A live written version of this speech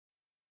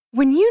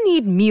When you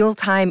need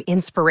mealtime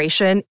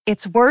inspiration,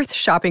 it's worth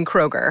shopping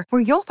Kroger,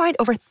 where you'll find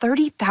over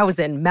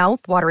 30,000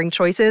 mouth-watering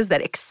choices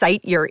that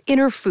excite your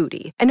inner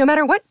foodie. And no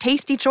matter what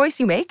tasty choice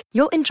you make,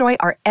 you'll enjoy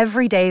our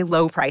everyday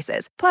low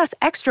prices, plus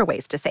extra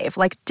ways to save,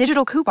 like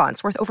digital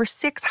coupons worth over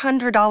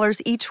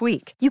 $600 each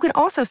week. You can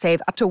also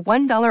save up to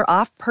 $1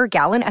 off per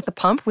gallon at the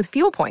pump with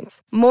fuel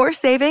points. More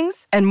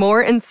savings and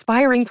more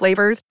inspiring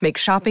flavors make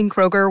shopping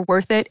Kroger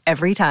worth it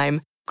every time.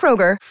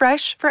 Kroger,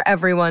 fresh for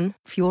everyone.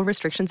 Fuel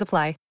restrictions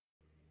apply.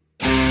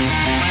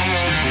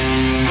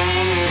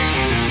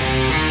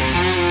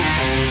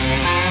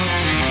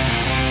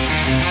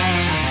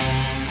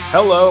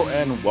 Hello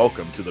and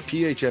welcome to the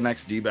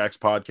PHNX D-backs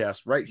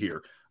podcast right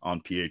here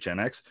on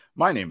PHNX.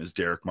 My name is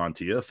Derek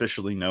Montilla,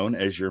 officially known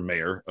as your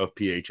mayor of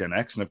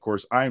PHNX. And of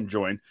course, I am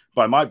joined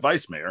by my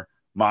vice mayor,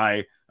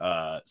 my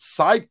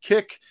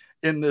sidekick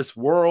in this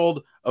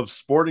world of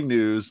sporting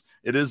news.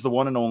 It is the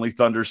one and only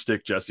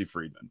Thunderstick Jesse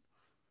Friedman.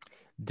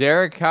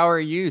 Derek, how are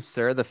you,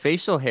 sir? The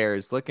facial hair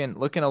is looking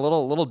a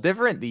little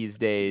different these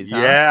days.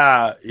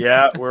 Huh?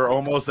 Yeah. We're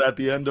almost at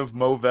the end of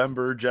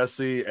Movember,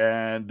 Jesse,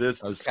 and this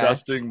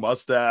disgusting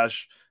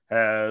mustache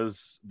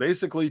has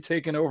basically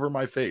taken over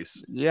my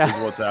face. Yeah,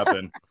 is what's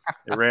happened.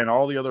 It ran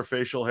all the other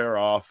facial hair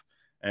off,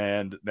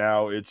 and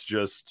now it's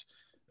just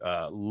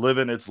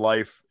living its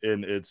life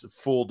in its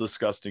full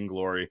disgusting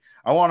glory.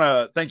 I want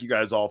to thank you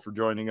guys all for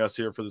joining us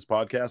here for this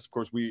podcast. Of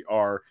course, we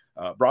are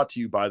brought to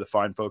you by the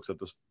fine folks at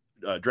the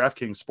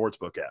DraftKings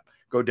Sportsbook app.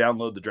 Go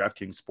download the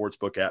DraftKings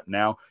Sportsbook app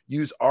now.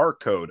 Use our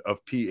code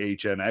of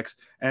PHNX,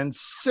 and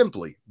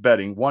simply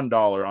betting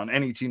 $1 on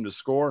any team to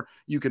score,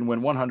 you can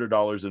win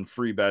 $100 in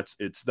free bets.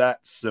 It's that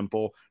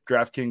simple.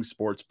 DraftKings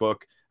Sportsbook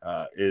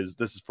is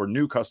for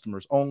new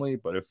customers only,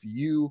 but if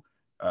you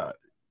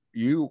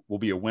will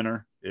be a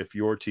winner if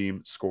your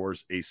team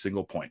scores a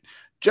single point.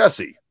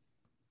 Jesse,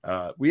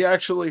 we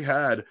actually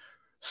had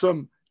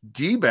some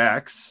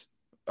D-backs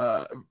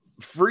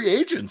free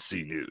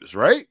agency news,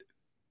 right?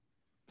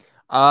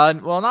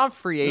 Well, not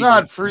free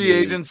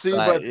agency,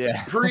 but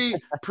yeah.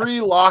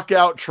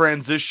 pre-lockout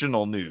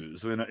transitional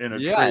news in a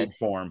trade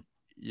form.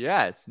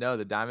 Yes. No,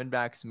 the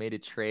Diamondbacks made a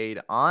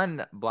trade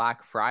on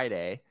Black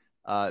Friday.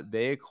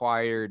 They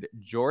acquired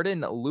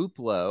Jordan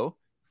Luplow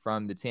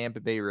from the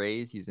Tampa Bay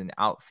Rays. He's an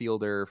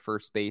outfielder,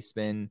 first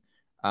baseman,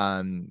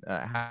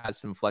 has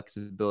some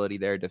flexibility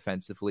there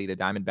defensively. The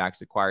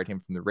Diamondbacks acquired him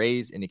from the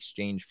Rays in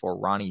exchange for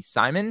Ronnie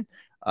Simon,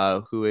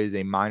 who is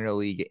a minor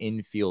league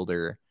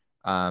infielder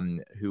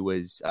who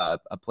was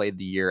played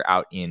the year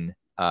out in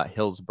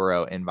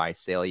Hillsborough and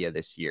Visalia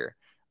this year.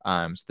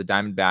 So the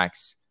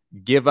Diamondbacks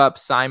give up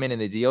Simon in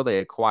the deal. They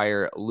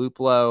acquire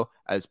Luplow.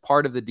 As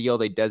part of the deal,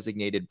 they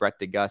designated Brett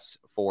DeGus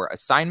for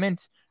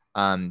assignment.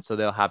 So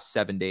they'll have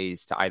 7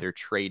 days to either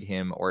trade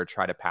him or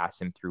try to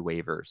pass him through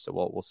waivers. So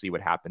we'll see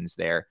what happens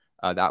there.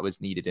 That was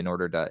needed in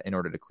order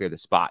to clear the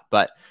spot.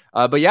 But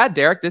yeah,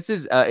 Derek, this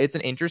is it's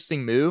an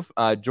interesting move.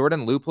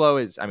 Jordan Luplow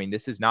is,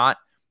 this is not,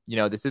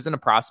 this isn't a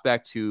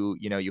prospect who,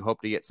 you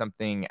hope to get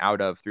something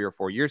out of 3 or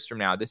 4 years from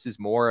now. This is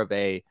more of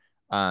a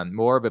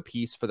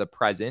piece for the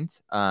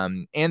present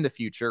and the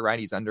future, right?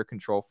 He's under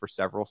control for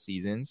several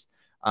seasons.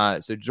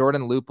 So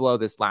Jordan Luplow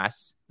this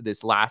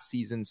last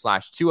season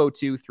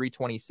 /202,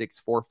 326,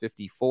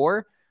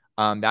 454.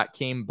 That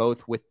came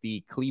both with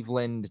the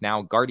Cleveland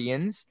now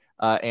Guardians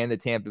and the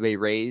Tampa Bay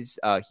Rays.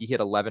 He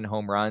hit 11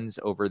 home runs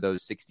over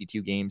those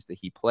 62 games that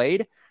he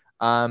played.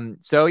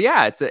 So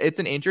yeah, it's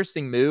an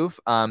interesting move.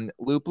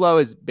 Luplow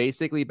has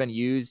basically been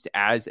used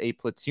as a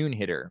platoon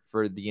hitter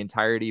for the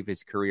entirety of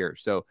his career.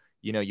 So,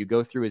 you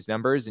go through his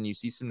numbers and you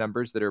see some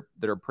numbers that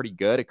are pretty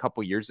good. A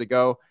couple years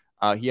ago,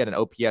 he had an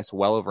OPS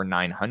well over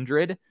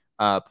 900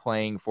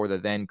 playing for the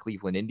then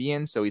Cleveland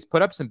Indians. So he's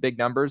put up some big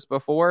numbers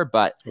before,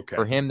 but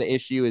for him, the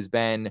issue has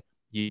been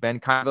he's been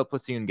kind of a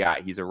platoon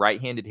guy. He's a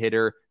right-handed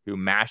hitter who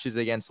mashes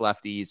against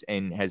lefties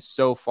and has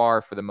so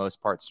far, for the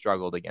most part,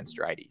 struggled against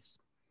righties.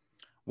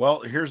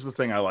 Well, here's the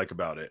thing I like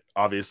about it.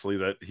 Obviously,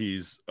 that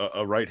he's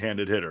a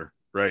right-handed hitter,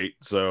 right?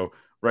 So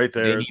right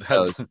there,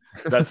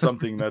 that's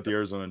something that the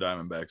Arizona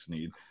Diamondbacks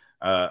need.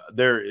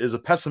 There is a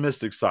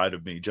pessimistic side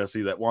of me,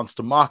 Jesse, that wants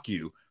to mock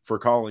you for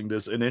calling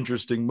this an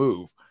interesting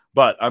move.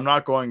 But I'm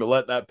not going to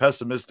let that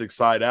pessimistic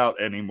side out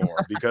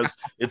anymore because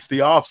it's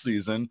the off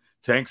season.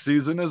 Tank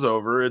season is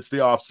over. It's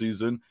the off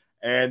season.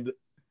 And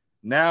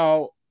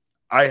now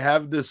I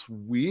have this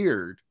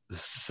weird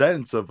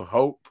sense of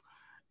hope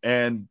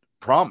and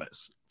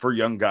promise for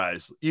young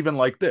guys, even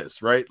like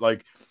this, right?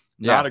 Like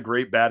not a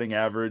great batting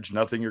average,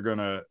 nothing you're going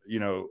to,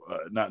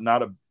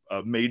 not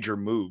a major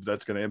move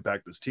that's going to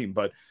impact this team,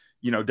 but,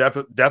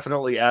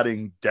 definitely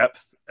adding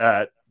depth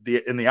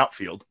in the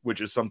outfield,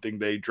 which is something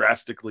they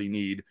drastically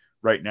need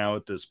right now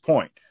at this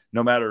point,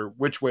 no matter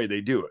which way they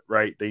do it,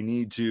 right? They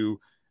need to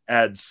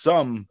add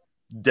some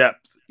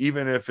depth,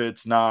 even if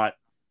it's not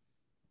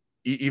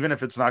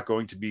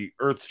going to be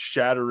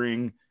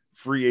earth-shattering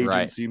free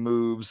agency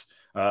moves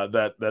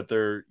that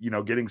they're,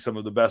 getting some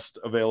of the best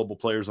available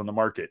players on the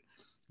market.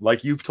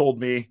 like you've told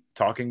me,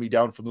 talking me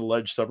down from the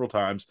ledge several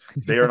times,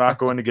 they are not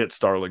going to get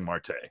Starling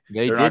Marte.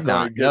 They're not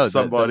going to get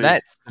somebody.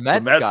 The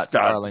Mets got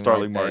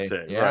Starling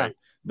Marte. Yeah. Right.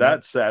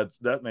 That's sad.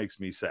 That makes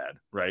me sad.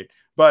 Right.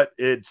 But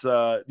it's,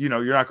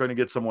 you're not going to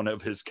get someone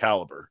of his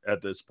caliber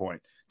at this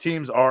point.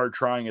 Teams are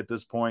trying at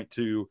this point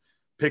to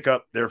pick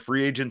up their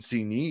free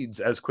agency needs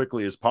as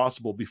quickly as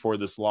possible before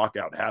this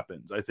lockout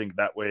happens. I think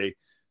that way,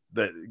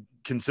 that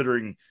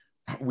considering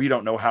we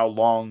don't know how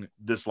long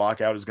this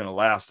lockout is going to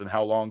last and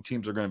how long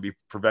teams are going to be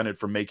prevented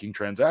from making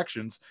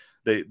transactions,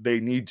 they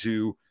need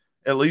to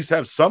at least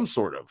have some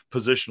sort of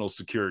positional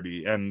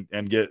security and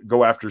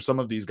go after some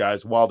of these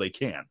guys while they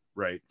can.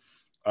 Right.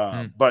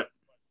 But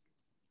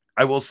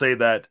I will say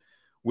that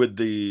with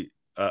the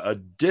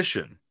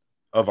addition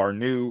of our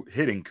new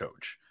hitting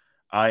coach,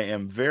 I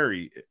am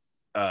very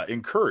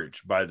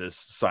encouraged by this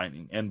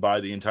signing and by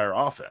the entire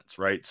offense.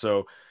 Right.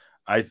 So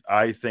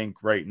I think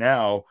right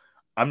now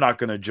I'm not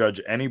going to judge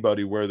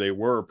anybody where they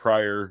were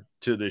prior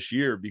to this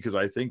year, because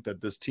I think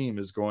that this team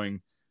is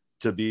going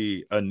to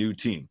be a new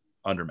team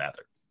under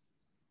Mather.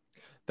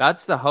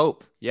 That's the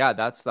hope. Yeah,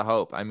 that's the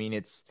hope. I mean,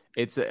 it's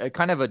a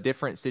kind of a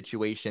different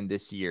situation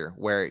this year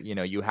where,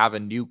 you have a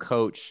new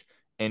coach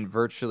in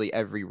virtually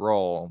every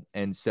role.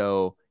 And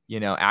so,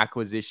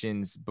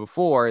 acquisitions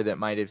before that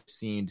might have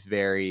seemed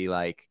very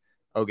like,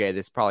 okay,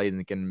 this probably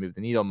isn't going to move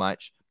the needle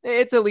much.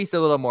 It's at least a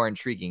little more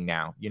intriguing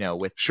now,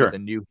 with the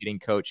new hitting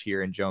coach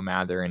here and Joe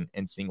Mather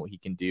and seeing what he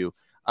can do.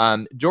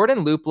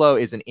 Jordan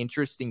Luplow is an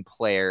interesting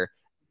player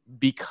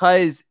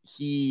because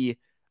he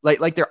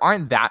like there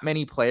aren't that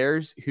many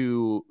players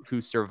who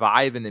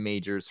survive in the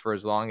majors for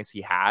as long as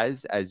he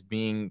has, as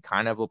being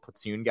kind of a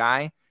platoon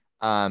guy,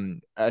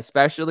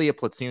 especially a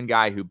platoon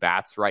guy who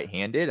bats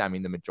right-handed. I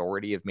mean, the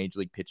majority of major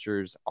league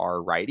pitchers are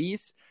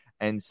righties.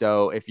 And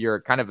so if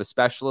you're kind of a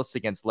specialist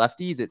against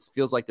lefties, it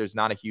feels like there's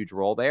not a huge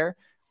role there.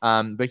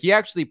 But he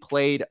actually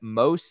played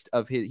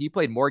he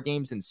played more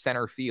games in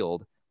center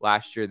field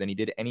last year than he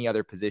did any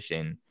other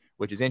position,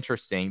 which is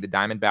interesting. The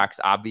Diamondbacks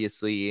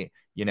obviously,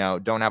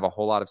 don't have a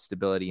whole lot of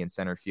stability in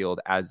center field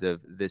as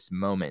of this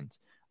moment.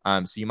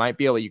 So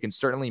you can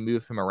certainly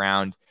move him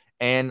around.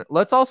 And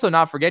let's also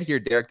not forget here,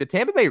 Derek, the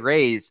Tampa Bay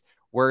Rays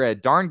were a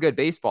darn good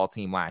baseball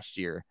team last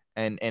year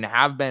and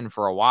have been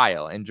for a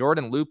while. And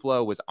Jordan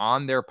Luplow was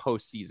on their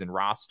postseason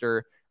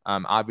roster.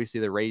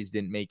 Obviously, the Rays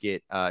didn't make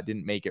it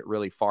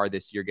really far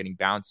this year, getting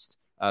bounced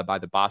by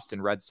the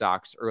Boston Red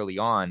Sox early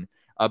on.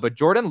 But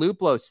Jordan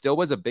Luplow still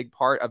was a big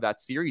part of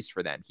that series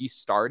for them. He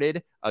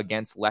started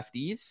against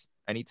lefties.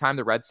 Anytime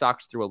the Red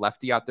Sox threw a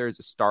lefty out there as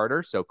a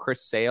starter, so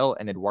Chris Sale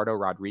and Eduardo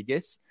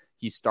Rodriguez,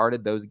 he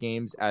started those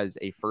games as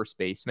a first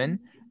baseman.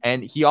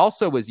 And he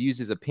also was used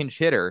as a pinch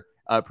hitter.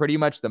 Pretty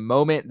much the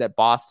moment that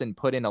Boston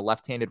put in a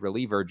left-handed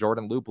reliever,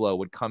 Jordan Luplow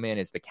would come in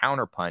as the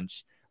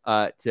counterpunch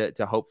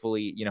to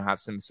hopefully, have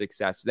some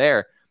success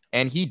there.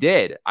 And he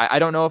did. I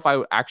don't know if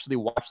I actually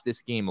watched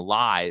this game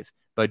live,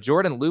 but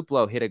Jordan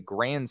Luplow hit a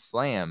grand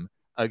slam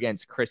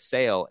against Chris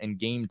Sale in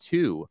game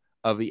 2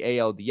 of the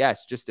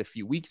ALDS just a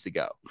few weeks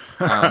ago.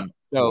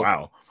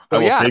 Wow. I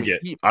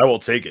will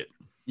take it.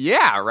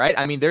 Yeah, right.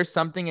 I mean, there's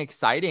something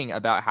exciting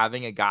about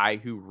having a guy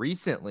who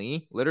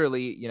recently,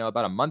 literally,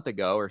 about a month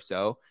ago or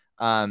so,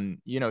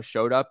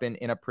 showed up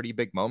in a pretty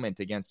big moment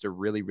against a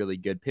really, really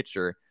good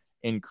pitcher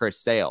in Chris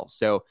Sale.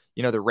 So,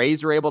 the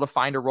Rays were able to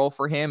find a role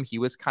for him. He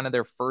was kind of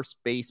their first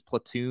base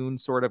platoon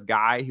sort of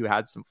guy who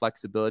had some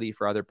flexibility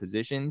for other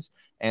positions.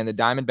 And the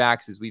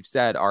Diamondbacks, as we've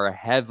said, are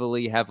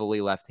heavily, heavily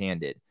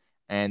left-handed.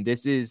 And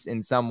this is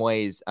in some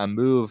ways a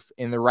move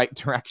in the right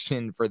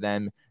direction for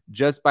them,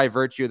 just by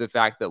virtue of the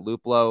fact that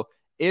Luplow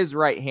is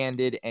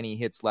right-handed and he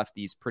hits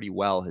lefties pretty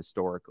well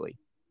historically.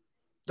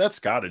 That's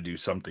got to do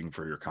something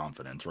for your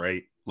confidence,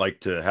 right?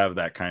 Like to have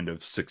that kind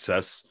of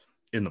success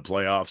in the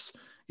playoffs.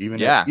 Even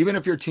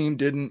if your team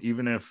didn't,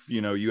 even if,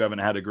 you haven't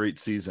had a great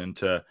season,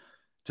 to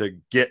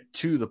get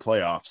to the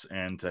playoffs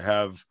and to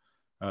have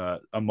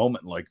a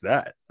moment like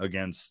that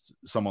against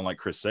someone like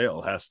Chris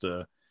Sale has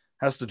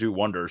to do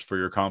wonders for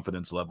your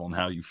confidence level and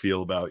how you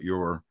feel about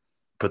your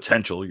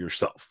potential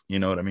yourself. You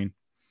know what I mean?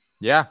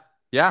 Yeah.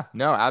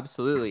 No,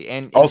 absolutely.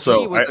 And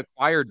also, he was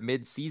acquired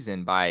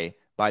mid-season by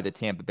the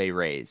Tampa Bay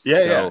Rays.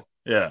 Yeah.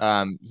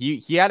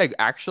 He had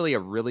actually a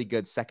really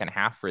good second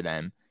half for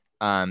them.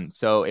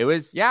 So it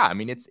was,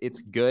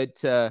 it's good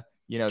to,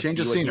 change see of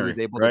what scenery, he was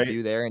able to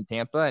do there in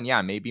Tampa.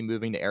 And maybe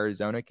moving to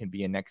Arizona can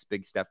be a next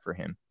big step for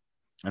him.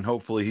 And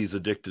hopefully he's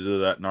addicted to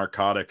that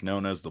narcotic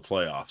known as the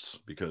playoffs,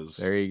 because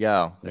there you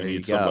go. We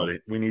need somebody.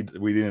 We need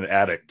an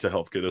addict to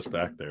help get us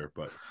back there.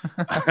 But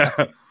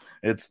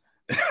it's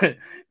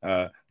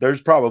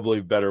there's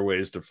probably better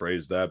ways to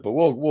phrase that. But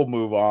we'll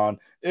move on.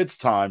 It's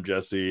time,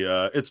 Jesse.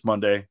 It's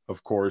Monday,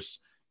 of course.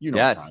 You know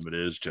what time it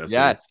is, Jesse.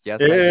 Yes.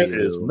 It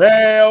is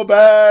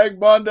Mailbag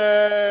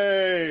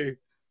Monday.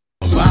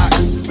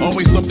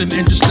 Always something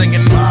interesting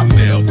in my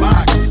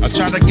mailbox. I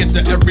try to get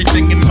to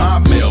everything in my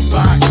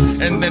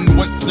mailbox. And then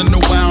once in a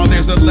while,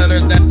 there's a letter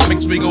that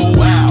makes me go,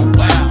 wow,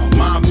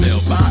 my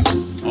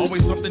mailbox.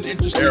 Always something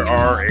interesting. There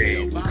are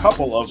a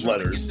couple of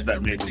letters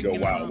that make me go,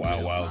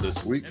 wow,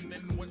 this week.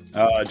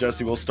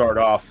 Jesse, we'll start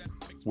off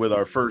with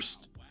our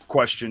first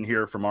question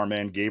here from our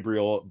man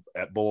Gabriel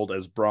at Bold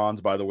as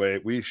Bronze. By the way,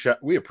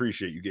 we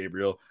appreciate you,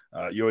 Gabriel.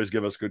 You always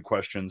give us good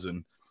questions,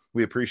 and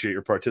we appreciate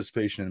your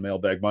participation in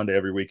Mailbag Monday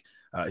every week.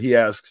 He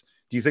asks,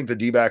 do you think the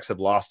D-backs have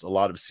lost a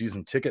lot of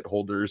season ticket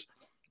holders,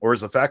 or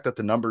is the fact that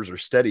the numbers are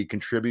steady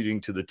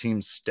contributing to the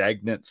team's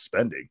stagnant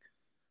spending?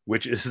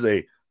 Which is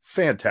a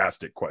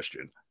fantastic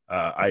question.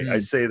 I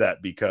say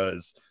that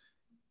because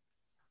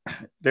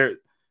there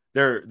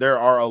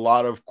are a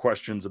lot of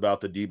questions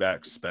about the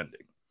D-backs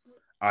spending.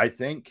 I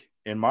think,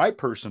 in my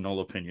personal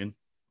opinion,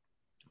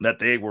 that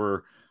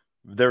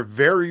they're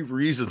very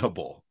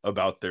reasonable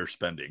about their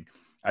spending.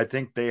 I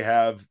think they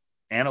have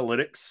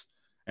analytics,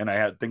 and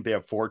I think they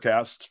have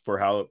forecasts for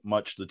how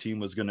much the team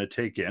was going to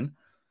take in.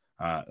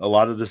 A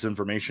lot of this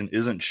information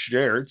isn't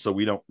shared, so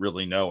we don't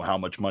really know how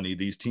much money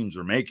these teams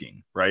are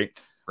making, right?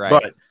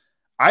 But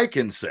I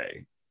can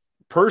say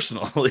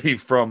personally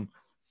from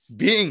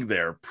being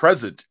there,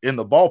 present in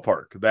the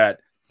ballpark, that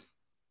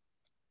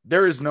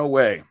there is no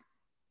way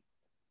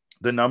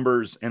the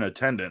numbers in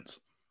attendance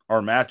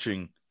are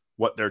matching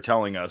what they're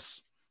telling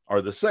us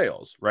are the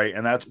sales, right?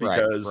 And that's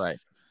because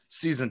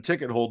season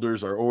ticket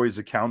holders are always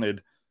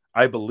accounted,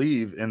 I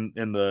believe, in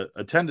the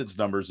attendance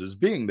numbers as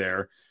being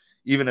there,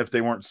 even if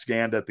they weren't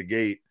scanned at the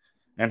gate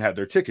and had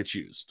their tickets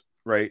used,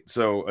 right?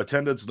 So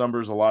attendance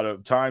numbers a lot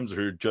of times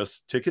are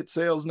just ticket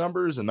sales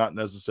numbers and not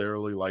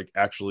necessarily like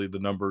actually the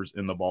numbers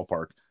in the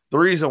ballpark. The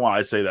reason why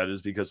I say that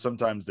is because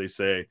sometimes they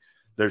say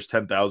there's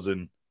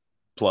 10,000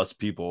 plus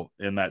people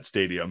in that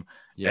stadium.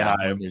 Yeah,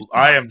 and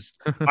I am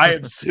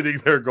sitting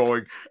there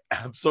going,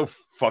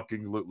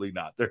 absolutely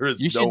not. There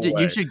is no way.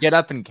 You should get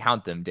up and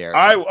count them, Derek.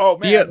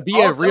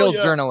 Be a real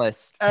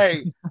journalist.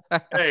 Hey,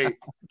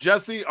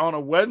 Jesse, on a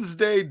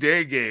Wednesday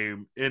day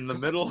game in the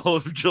middle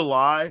of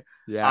July,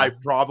 I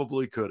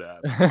probably could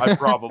have. I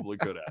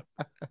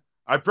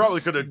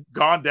probably could have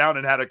gone down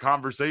and had a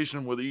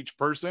conversation with each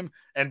person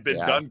and been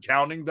done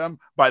counting them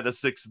by the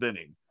 6th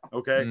inning.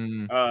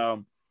 Okay.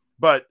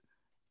 But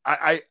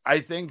I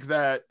think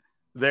that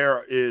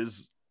there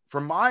is,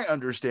 from my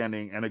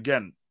understanding, and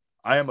again,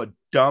 I am a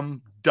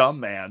dumb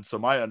man, so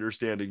my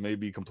understanding may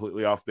be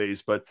completely off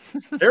base, but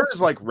there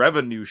is like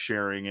revenue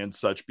sharing and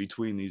such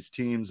between these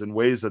teams and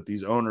ways that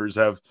these owners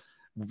have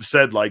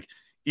said, like,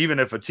 even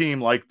if a team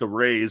like the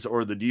Rays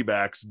or the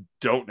D-backs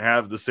don't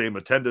have the same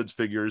attendance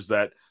figures,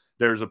 that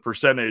there's a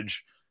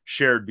percentage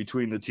shared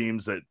between the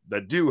teams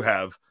that do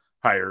have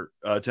higher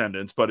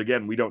attendance. But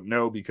again, we don't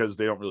know because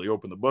they don't really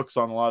open the books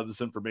on a lot of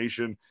this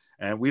information.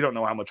 And we don't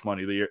know how much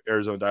money the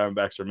Arizona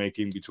Diamondbacks are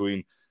making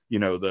between,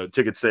 the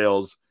ticket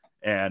sales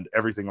and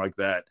everything like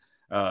that.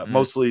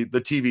 Mostly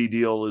the TV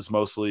deal is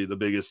mostly the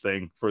biggest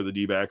thing for the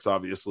D-backs.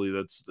 Obviously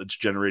that's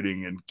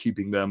generating and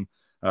keeping them,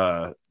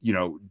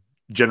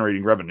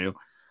 generating revenue.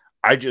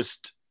 I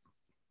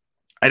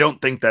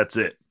don't think that's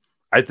it.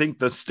 I think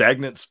the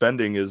stagnant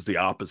spending is the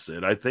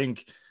opposite. I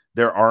think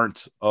there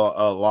aren't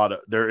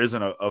there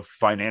isn't a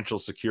financial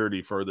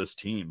security for this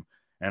team.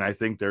 And I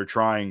think they're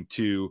trying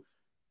to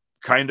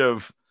kind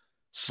of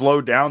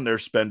slow down their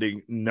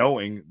spending,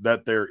 knowing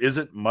that there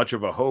isn't much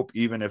of a hope,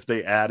 even if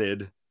they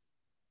added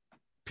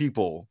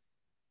people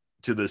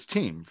to this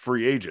team,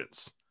 free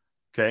agents.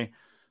 Okay.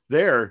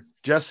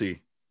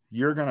 Jesse,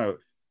 you're going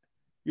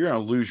to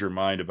lose your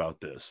mind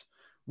about this.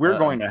 We're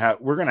going to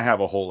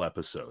have a whole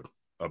episode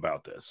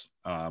about this.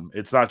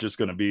 It's not just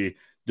going to be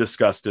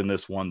discussed in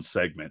this one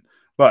segment,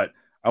 but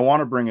I want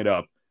to bring it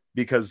up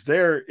because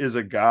there is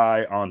a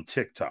guy on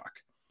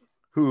TikTok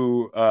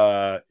who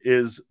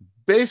is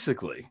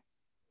basically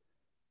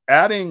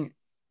adding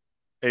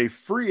a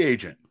free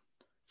agent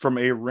from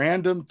a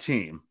random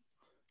team.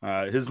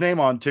 His name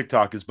on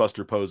TikTok is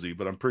Buster Posey,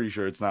 but I'm pretty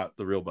sure it's not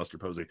the real Buster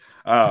Posey.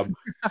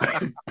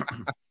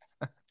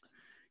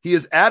 He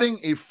is adding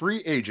a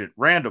free agent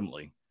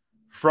randomly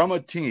from a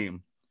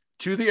team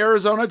to the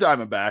Arizona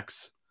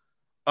Diamondbacks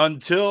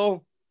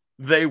until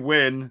they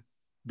win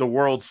the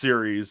World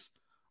Series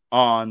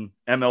on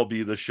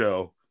MLB The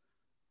Show.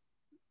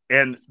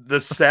 And the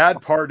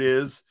sad part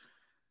is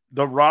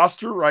the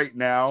roster right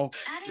now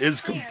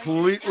is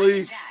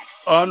completely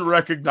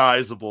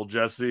unrecognizable,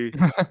 Jesse.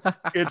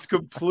 It's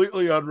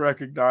completely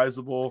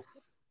unrecognizable.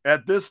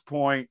 At this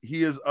point,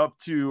 he is up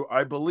to,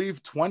 I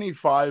believe,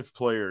 25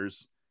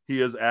 players he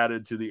has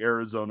added to the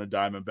Arizona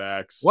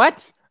Diamondbacks.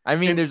 What? I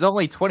mean, there's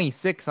only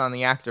 26 on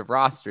the active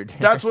roster.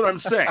 That's what I'm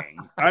saying.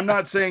 I'm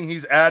not saying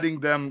he's adding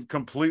them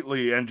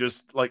completely and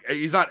just like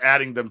he's not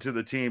adding them to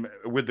the team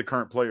with the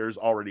current players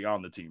already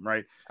on the team,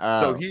 right?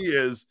 So he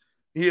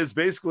is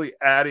basically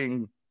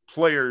adding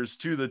players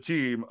to the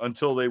team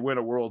until they win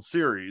a World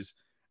Series.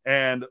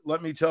 And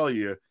let me tell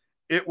you,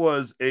 it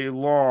was a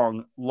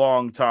long,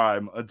 long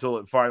time until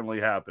it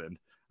finally happened.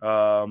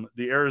 The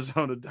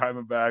Arizona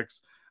Diamondbacks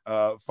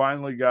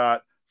finally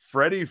got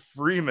Freddie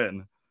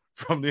Freeman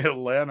from the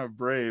Atlanta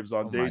Braves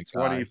on day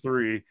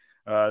 23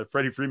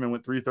 Freddie Freeman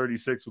went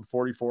 336 with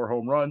 44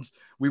 home runs.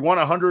 We won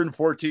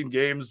 114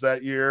 games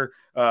that year.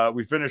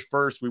 We finished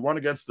first. We won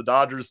against the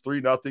Dodgers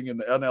 3-0 in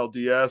the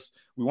NLDS.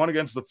 We won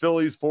against the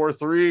Phillies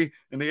 4-3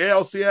 in the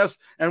ALCS,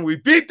 and we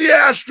beat the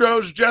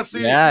Astros, Jesse,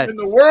 in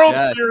the World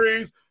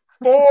Series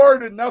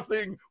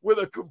 4-0 with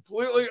a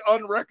completely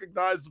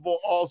unrecognizable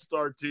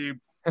all-star team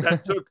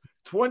that took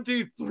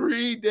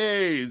 23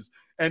 days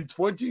and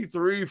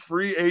 23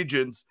 free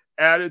agents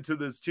added to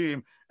this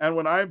team. And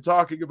when I'm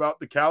talking about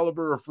the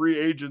caliber of free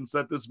agents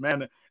that this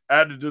man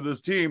added to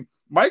this team,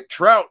 Mike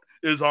Trout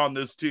is on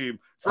this team.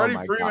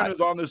 Freddie Freeman is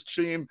on this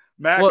team.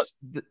 They're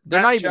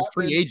not even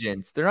free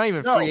agents. They're not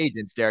even free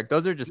agents, Derek.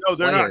 Those are just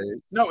they're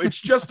players. Not. No, it's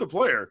just a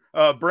player.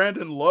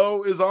 Brandon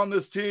Lowe is on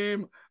this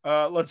team.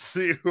 Let's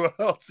see who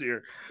else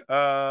here.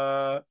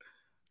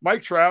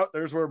 Mike Trout.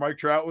 There's where Mike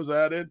Trout was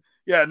added.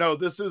 Yeah, no,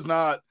 this is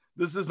not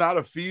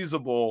a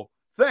feasible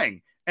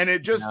thing. And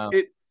it just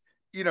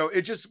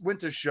it just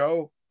went to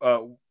show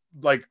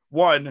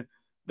one,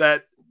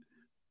 that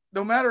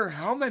no matter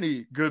how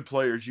many good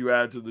players you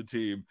add to the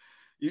team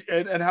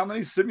and how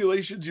many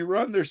simulations you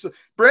run,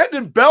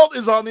 Brandon Belt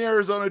is on the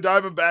Arizona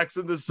Diamondbacks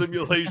in this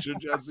simulation,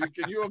 Jesse.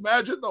 Can you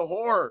imagine the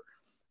horror?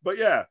 But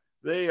yeah,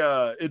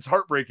 it's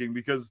heartbreaking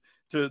because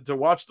to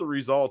watch the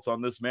results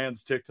on this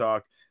man's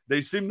TikTok,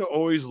 they seem to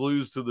always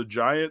lose to the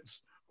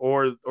Giants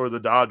or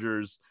the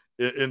Dodgers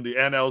in the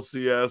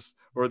NLCS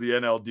or the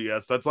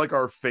NLDS. That's like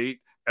our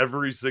fate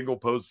every single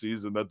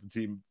postseason that the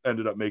team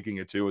ended up making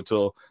it to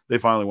until they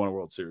finally won a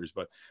World Series.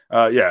 But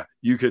yeah,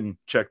 you can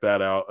check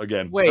that out.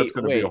 Again, that's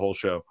going to be a whole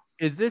show.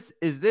 Is this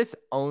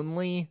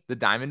only the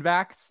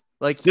Diamondbacks?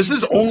 Like, this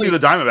is only the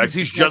Diamondbacks.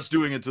 He's just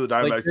doing it to the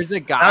Diamondbacks. Like, there's a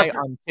guy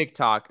on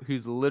TikTok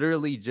who's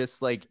literally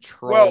just like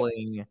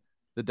trolling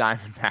the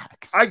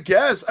Diamondbacks. I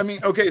guess. I mean,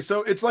 okay,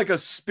 so it's like a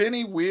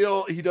spinny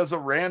wheel. He does a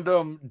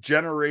random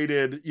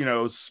generated,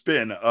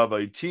 spin of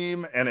a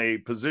team and a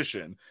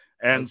position.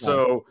 And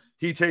so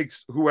he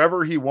takes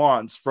whoever he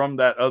wants from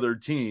that other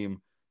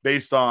team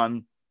based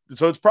on,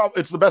 so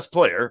it's the best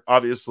player,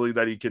 obviously,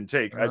 that he can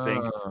take, I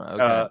think.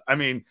 I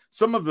mean,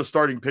 some of the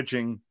starting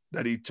pitching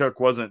that he took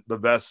wasn't the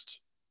best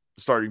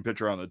starting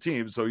pitcher on the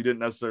team, so he didn't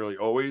necessarily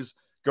always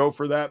go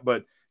for that.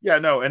 But yeah,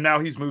 no, and now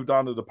he's moved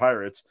on to the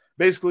Pirates.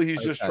 Basically,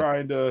 he's just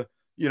trying to,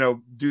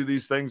 do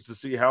these things to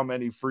see how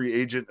many free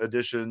agent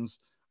additions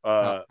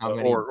or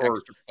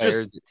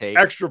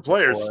extra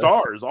players,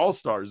 stars,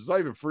 all-stars. It's not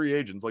even free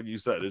agents, like you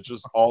said. It's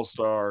just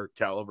all-star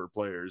caliber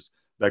players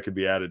that could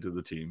be added to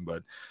the team.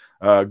 But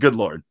good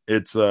Lord,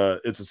 it's a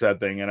sad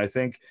thing. And I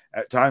think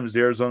at times the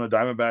Arizona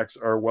Diamondbacks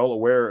are well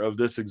aware of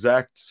this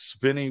exact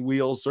spinny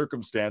wheel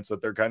circumstance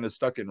that they're kind of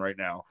stuck in right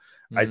now.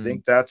 I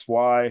think that's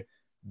why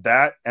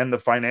that and the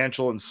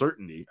financial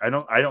uncertainty. I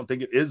don't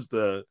think it is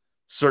the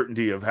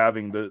certainty of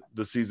having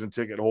the season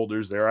ticket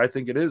holders there. I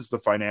think it is the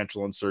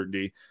financial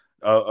uncertainty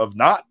of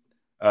not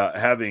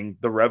having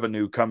the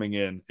revenue coming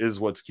in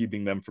is what's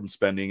keeping them from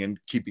spending and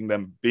keeping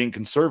them being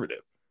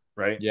conservative,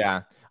 right?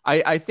 Yeah.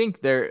 I think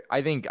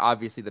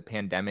obviously the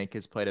pandemic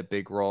has played a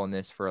big role in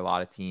this for a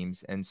lot of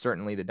teams, and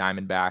certainly the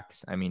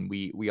Diamondbacks. I mean,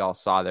 we all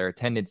saw their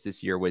attendance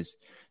this year was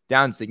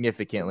down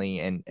significantly,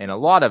 and a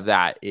lot of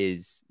that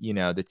is,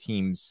 the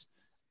team's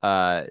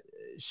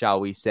shall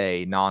we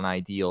say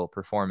non-ideal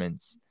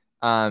performance.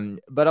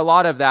 But a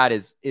lot of that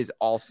is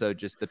also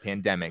just the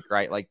pandemic,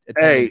 right? Like,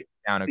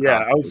 down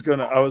yeah, I was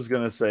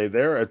gonna say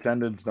their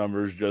attendance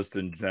numbers just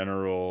in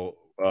general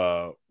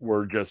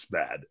were just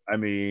bad. I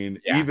mean,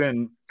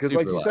 even because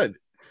like you said,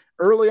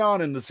 early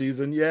on in the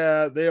season,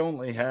 they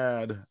only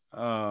had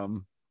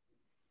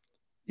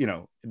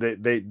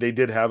they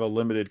did have a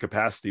limited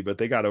capacity, but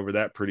they got over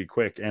that pretty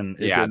quick. And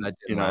that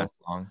didn't last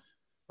long.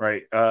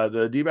 Right.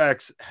 The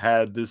D-backs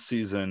had this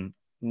season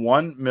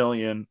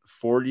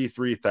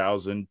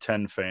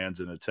 1,043,010 fans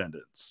in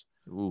attendance.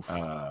 Oof,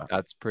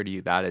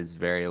 that is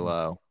very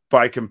low.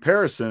 By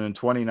comparison, in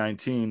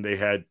 2019, they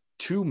had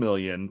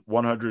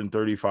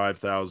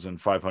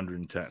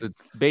 2,135,510. So it's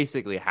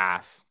basically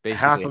half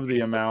of the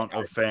amount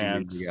of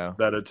fans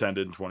that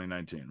attended in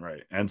 2019,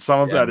 right? And some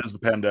of that is the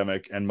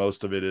pandemic, and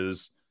most of it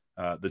is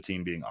the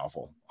team being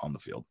awful on the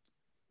field.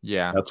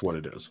 Yeah, that's what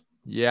it is.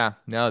 Yeah,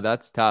 no,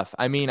 that's tough.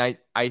 I mean,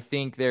 I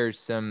think there's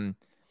some,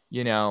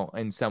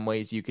 in some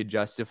ways you could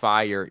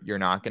justify you're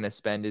not going to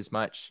spend as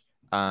much,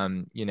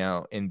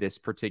 in this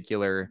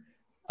particular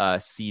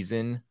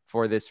season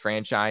for this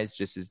franchise,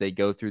 just as they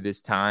go through this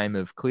time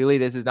of, clearly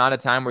this is not a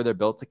time where they're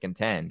built to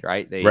contend,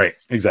 right? Right,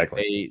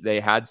 exactly. They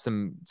had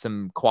some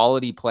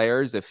quality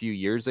players a few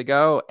years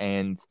ago,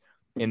 and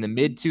in the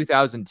mid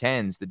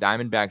 2010s, the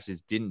Diamondbacks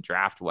just didn't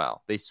draft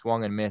well. They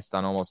swung and missed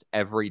on almost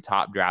every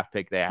top draft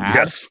pick they had.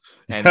 Yes.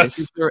 And this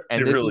is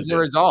the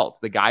result.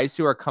 The guys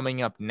who are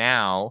coming up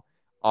now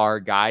are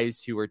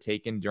guys who were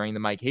taken during the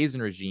Mike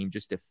Hazen regime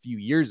just a few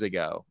years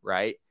ago,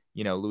 right?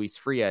 Luis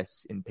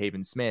Frias and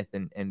Pavin Smith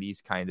and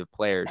these kind of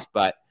players.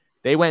 But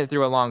they went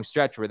through a long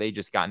stretch where they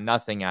just got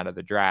nothing out of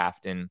the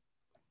draft. And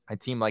a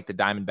team like the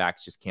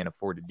Diamondbacks just can't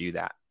afford to do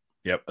that.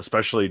 Yep.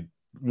 Especially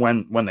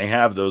when they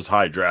have those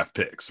high draft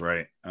picks,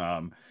 right?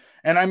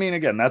 And I mean,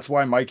 again, that's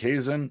why Mike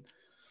Hazen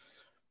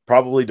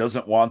probably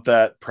doesn't want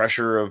that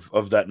pressure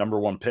of that number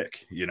one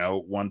pick. You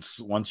know, once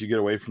you get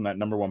away from that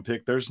number one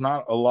pick, there's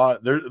not a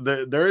lot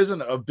there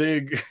isn't a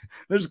big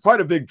there's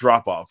quite a big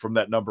drop off from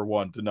that number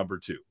one to number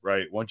two,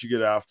 right? Once you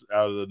get out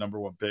of the number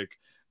one pick,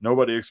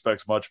 nobody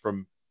expects much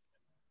from,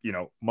 you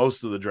know,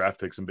 most of the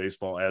draft picks in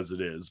baseball as it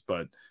is,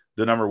 but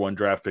the number one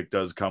draft pick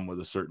does come with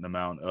a certain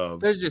amount of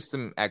there's just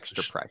some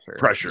extra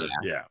pressure.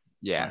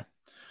 Yeah.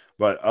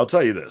 But I'll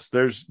tell you this,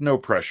 there's no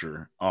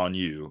pressure on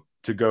you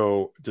to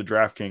go to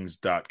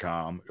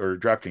DraftKings.com or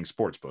DraftKings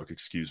Sportsbook,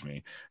 excuse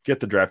me. Get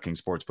the DraftKings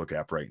Sportsbook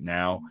app right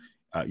now.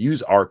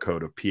 Use our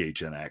code of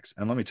PHNX.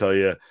 And let me tell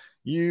you,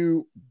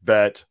 you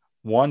bet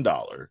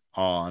 $1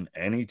 on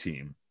any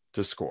team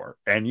to score,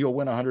 and you'll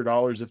win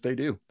 $100 if they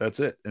do. That's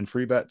it. And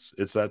free bets.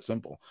 It's that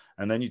simple.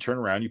 And then you turn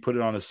around, you put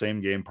it on a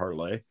same game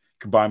parlay,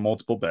 combine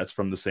multiple bets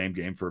from the same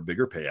game for a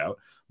bigger payout.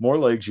 More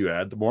legs you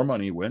add, the more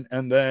money you win.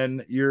 And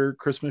then your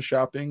Christmas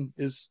shopping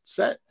is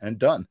set and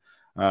done.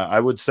 I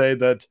would say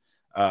that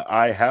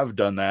I have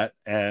done that,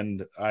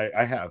 and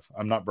I have.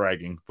 I'm not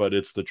bragging, but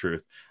it's the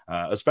truth.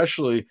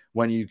 Especially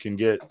when you can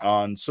get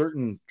on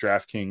certain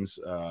DraftKings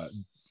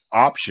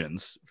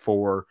options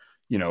for,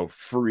 you know,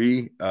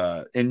 free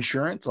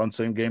insurance on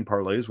same game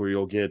parlays, where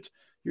you'll get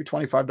your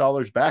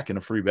 $25 back in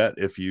a free bet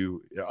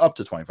up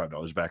to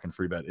 $25 back in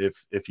free bet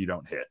if you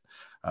don't hit.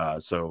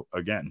 So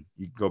again,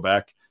 you go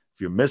back if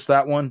you miss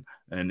that one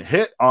and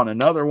hit on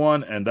another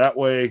one, and that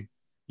way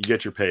you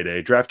get your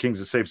payday. DraftKings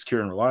is safe, secure,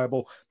 and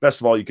reliable.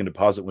 Best of all, you can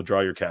deposit and withdraw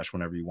your cash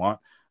whenever you want.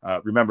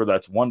 Remember,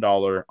 that's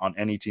 $1 on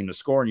any team to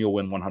score, and you'll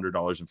win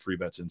 $100 in free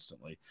bets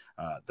instantly.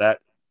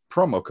 That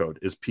promo code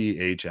is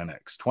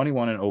PHNX.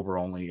 21 and over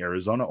only,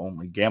 Arizona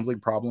only.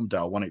 Gambling problem,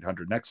 dial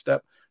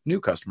 1-800-NEXT-STEP. New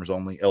customers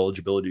only.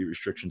 Eligibility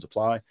restrictions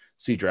apply.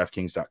 See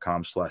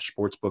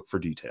DraftKings.com/sportsbook for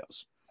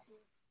details.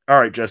 All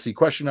right, Jesse,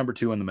 question number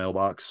 2 in the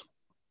mailbox.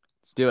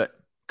 Let's do it.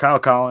 Kyle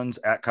Collins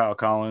at Kyle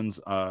Collins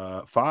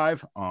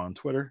 5 on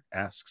Twitter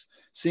asks,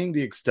 seeing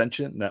the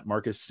extension that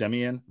Marcus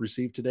Semien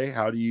received today,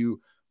 how do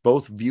you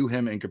both view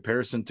him in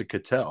comparison to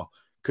Ketel?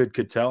 Could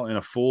Ketel in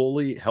a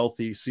fully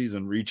healthy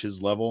season reach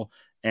his level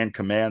and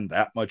command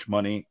that much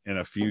money in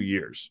a few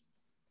years?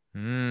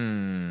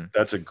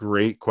 That's a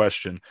great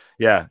question.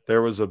 Yeah,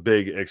 there was a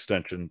big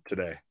extension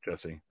today,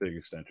 Jesse. Big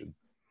extension.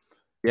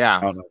 Yeah.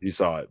 I don't know if you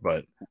saw it,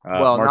 but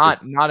well,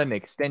 Marcus, not an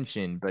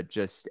extension, but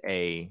just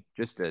a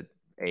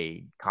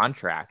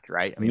contract,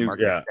 right? I mean,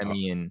 Marcus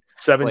Semien,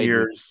 7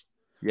 years,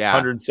 yeah,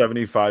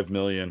 $175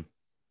 million.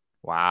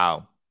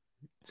 Wow.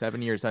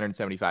 7 years,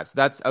 175. So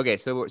that's okay.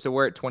 So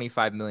we're at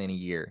 $25 million a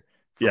year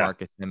for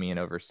Marcus Semien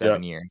over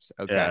 7 years.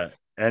 Okay. Yeah.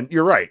 And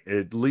you're right.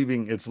 It's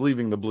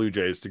leaving the Blue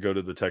Jays to go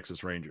to the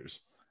Texas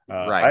Rangers.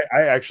 Right.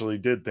 I actually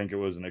did think it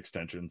was an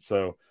extension.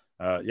 So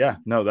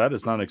no, that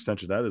is not an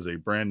extension. That is a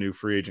brand new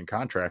free agent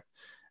contract.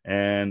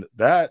 And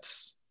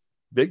that's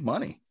big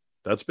money.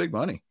 That's big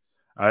money.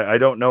 I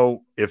don't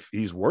know if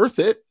he's worth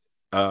it,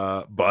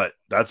 but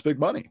that's big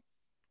money.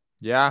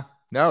 Yeah,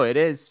 no, it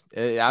is.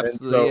 It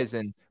absolutely is.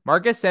 And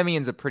Marcus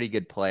Semien's a pretty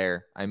good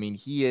player. I mean,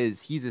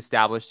 he's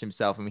established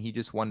himself. I mean, he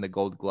just won the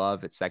Gold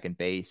Glove at second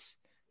base.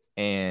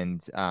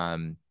 And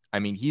I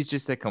mean, he's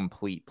just a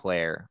complete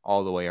player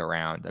all the way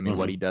around. I mean,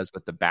 what he does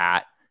with the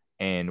bat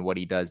and what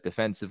he does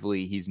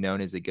defensively, he's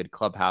known as a good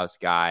clubhouse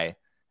guy.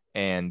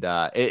 And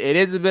it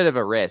is a bit of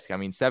a risk. I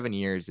mean, 7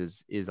 years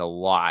is a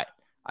lot.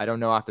 I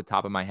don't know off the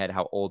top of my head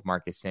how old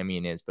Marcus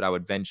Semien is, but I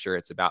would venture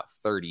it's about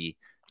 30.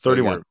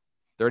 31.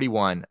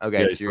 31.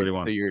 Okay, yeah, so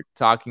 31. You're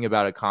talking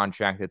about a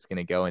contract that's going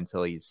to go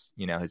until he's,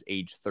 his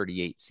age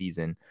 38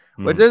 season.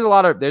 But there's a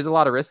lot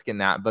of risk in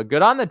that. But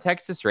good on the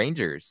Texas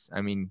Rangers. I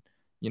mean,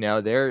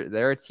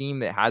 they're a team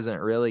that hasn't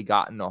really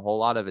gotten a whole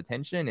lot of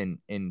attention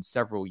in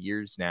several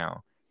years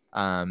now.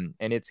 And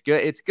it's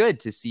good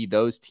to see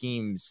those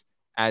teams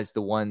as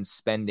the ones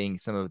spending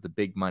some of the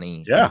big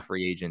money in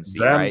free agency.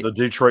 Right? The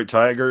Detroit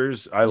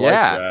Tigers. I like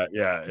that.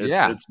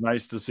 Yeah. It's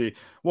nice to see.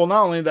 Well,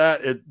 not only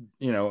that,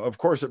 of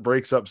course it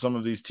breaks up some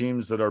of these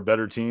teams that are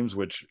better teams,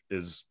 which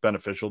is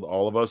beneficial to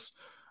all of us.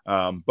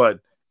 But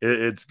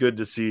it's good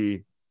to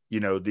see,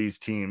 these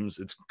teams.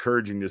 It's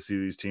encouraging to see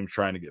these teams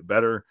trying to get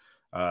better.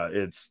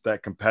 It's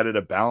that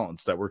competitive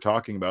balance that we're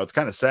talking about. It's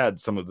kind of sad,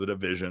 some of the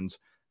divisions,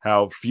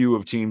 how few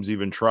of teams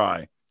even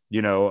try.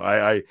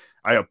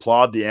 I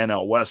applaud the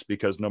NL West,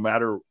 because no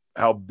matter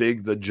how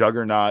big the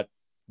juggernaut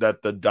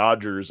that the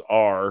Dodgers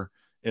are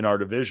in our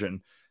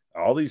division,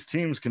 all these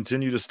teams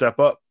continue to step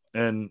up.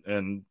 And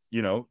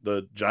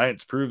the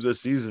Giants proved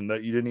this season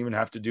that you didn't even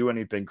have to do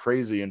anything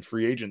crazy in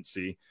free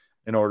agency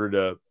in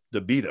order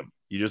to beat them.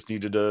 You just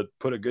needed to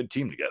put a good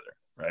team together,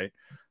 right?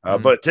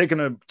 But taking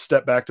a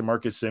step back to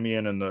Marcus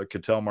Semien and the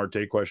Ketel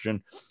Marte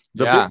question,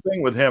 the big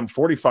thing with him,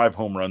 45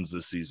 home runs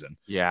this season.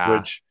 Yeah.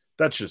 Which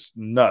that's just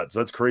nuts.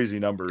 That's crazy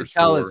numbers.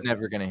 Ketel is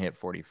never going to hit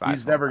 45.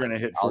 He's never going to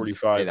hit 45. I'll just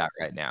say that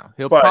right now.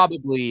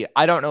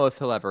 I don't know if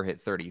he'll ever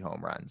hit 30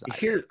 home runs.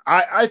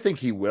 I think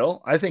he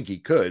will. I think he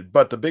could.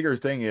 But the bigger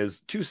thing is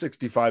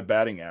 265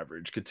 batting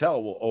average.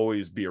 Ketel will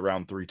always be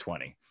around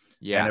 320.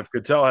 Yeah. And if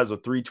Cattell has a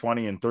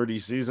 320 and 30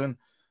 season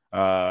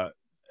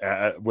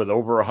with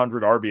over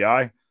 100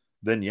 RBI,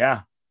 then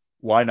yeah,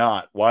 why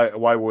not?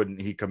 Why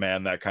wouldn't he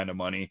command that kind of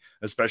money,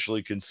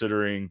 especially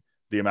considering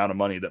the amount of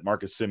money that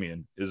Marcus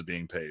Semien is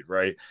being paid,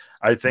 right?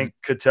 I think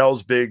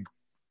Cattell's big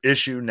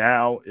issue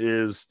now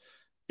is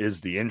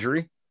the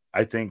injury.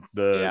 I think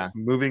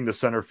moving the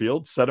center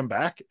field set him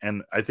back,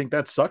 and I think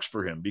that sucks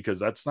for him because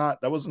that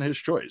wasn't his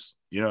choice.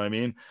 You know what I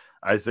mean?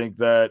 I think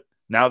that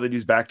now that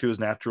he's back to his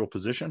natural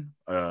position,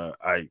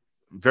 I'm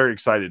very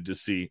excited to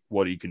see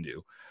what he can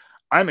do.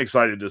 I'm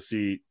excited to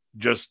see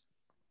just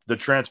the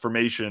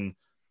transformation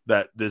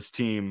that this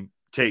team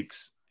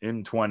takes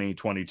in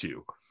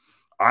 2022.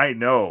 I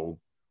know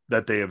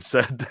that they have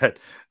said that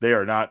they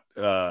are not,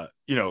 that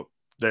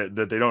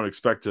they don't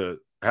expect to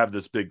have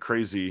this big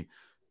crazy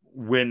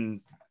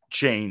win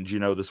change,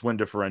 this win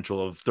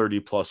differential of 30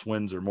 plus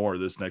wins or more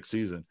this next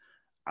season.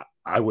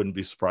 I wouldn't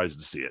be surprised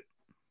to see it.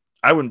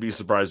 I wouldn't be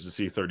surprised to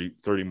see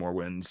 30 more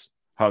wins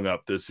hung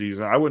up this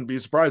season. I wouldn't be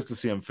surprised to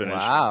see him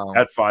finish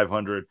at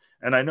 500.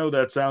 And I know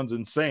that sounds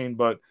insane,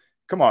 but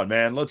come on,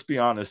 man, let's be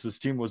honest. This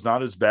team was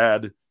not as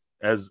bad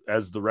as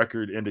the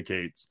record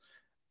indicates.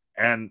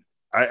 And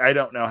I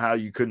don't know how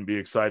you couldn't be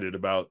excited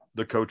about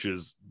the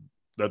coaches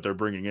that they're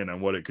bringing in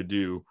and what it could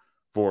do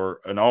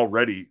for an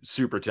already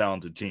super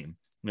talented team.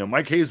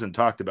 Mike Hazen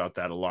talked about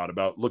that a lot,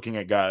 about looking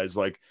at guys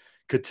like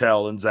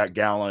Cattell and Zach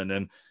Gallen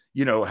and,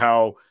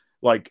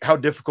 how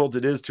difficult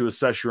it is to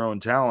assess your own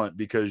talent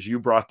because you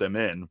brought them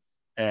in.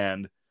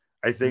 And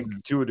I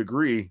think to a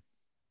degree,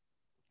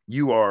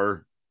 you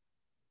are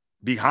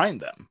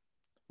behind them,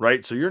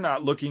 right? So you're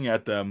not looking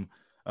at them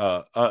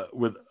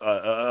with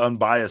an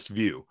unbiased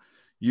view.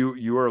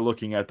 You are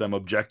looking at them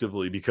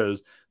objectively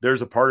because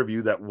there's a part of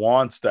you that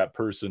wants that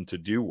person to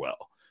do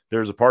well.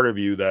 There's a part of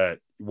you that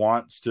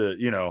wants to,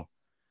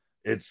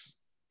 it's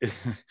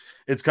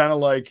kind of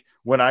like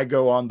when I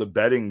go on the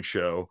betting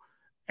show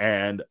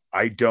and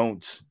I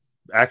don't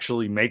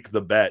actually make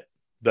the bet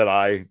that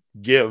I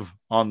give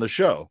on the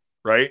show,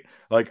 right?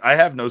 Like I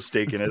have no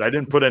stake in it. I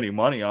didn't put any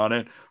money on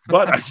it,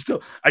 but I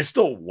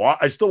still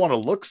want to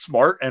look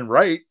smart and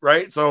right.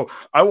 So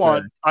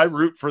I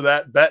root for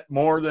that bet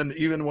more than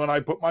even when I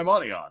put my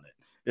money on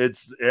it.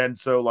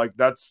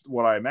 That's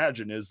what I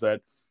imagine is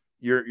that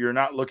you're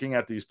not looking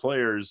at these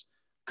players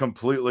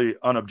completely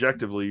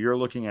unobjectively. You're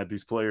looking at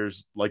these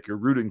players like you're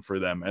rooting for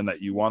them and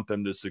that you want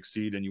them to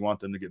succeed and you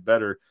want them to get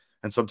better.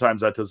 And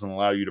sometimes that doesn't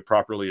allow you to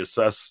properly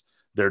assess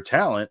their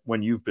talent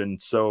when you've been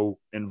so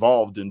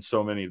involved in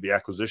so many of the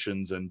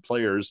acquisitions and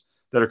players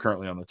that are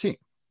currently on the team.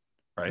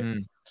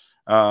 Right.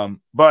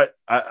 But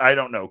I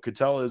don't know.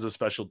 Cattell is a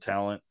special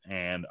talent,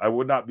 and I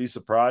would not be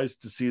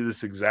surprised to see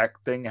this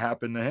exact thing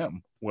happen to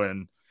him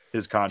when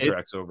his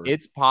contract's over.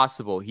 It's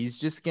possible. He's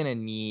just going to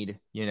need,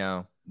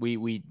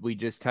 we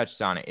just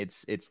touched on it.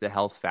 It's the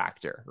health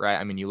factor, right?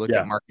 I mean, you look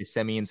at Marcus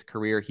Semien's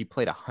career, he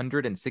played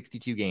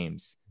 162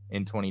 games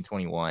in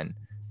 2021.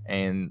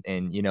 And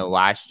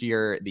last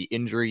year, the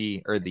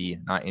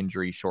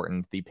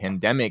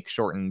pandemic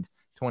shortened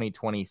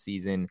 2020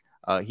 season.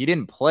 He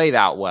didn't play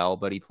that well,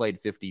 but he played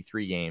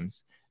 53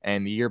 games.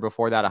 And the year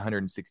before that,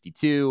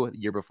 162. The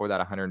year before that,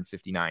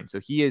 159. So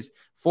he is,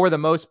 for the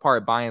most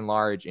part, by and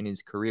large, in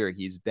his career,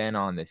 he's been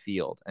on the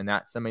field. And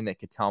that's something that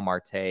Ketel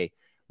Marte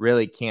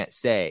really can't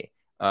say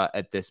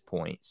at this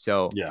point.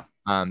 So,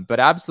 but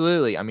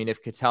absolutely. I mean,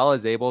 if Ketel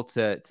is able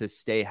to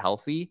stay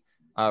healthy,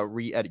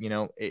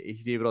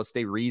 he's able to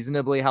stay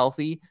reasonably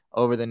healthy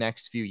over the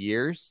next few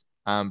years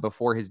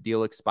before his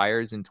deal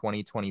expires in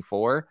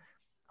 2024,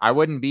 I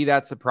wouldn't be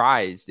that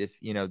surprised if,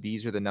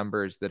 these are the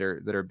numbers that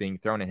are being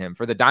thrown at him.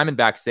 For the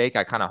Diamondbacks' sake,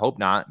 I kind of hope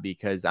not,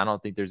 because I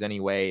don't think there's any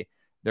way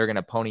they're going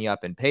to pony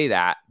up and pay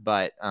that.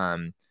 But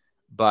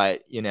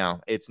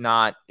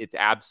it's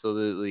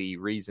absolutely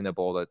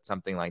reasonable that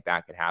something like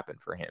that could happen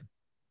for him.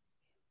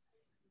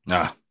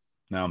 Now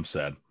I'm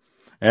sad.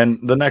 And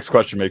the next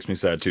question makes me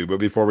sad too. But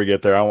before we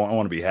get there, I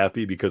want to be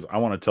happy because I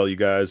want to tell you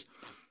guys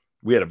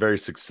we had a very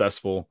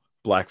successful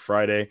Black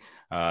Friday.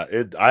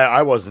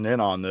 I wasn't in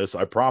on this,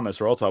 I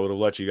promise, or else I would have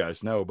let you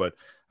guys know. But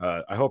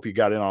I hope you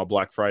got in on a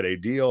Black Friday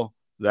deal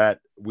that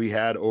we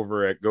had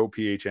over at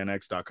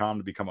gophnx.com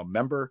to become a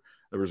member.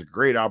 There was a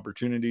great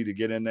opportunity to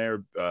get in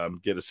there,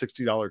 get a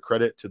 $60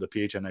 credit to the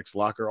PHNX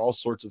locker, all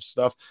sorts of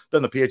stuff.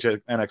 Then the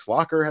PHNX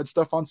locker had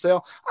stuff on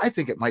sale. I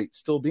think it might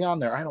still be on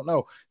there. I don't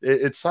know.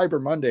 It's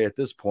Cyber Monday at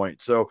this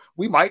point, so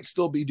we might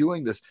still be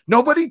doing this.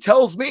 Nobody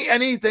tells me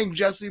anything,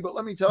 Jesse, but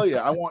let me tell you,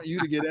 I want you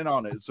to get in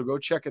on it. So go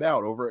check it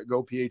out over at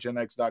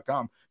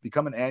gophnx.com.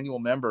 Become an annual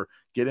member.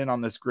 Get in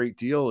on this great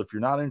deal. If you're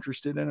not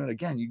interested in it,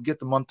 again, you can get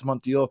the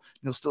month-to-month deal.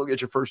 You'll still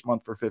get your first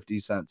month for 50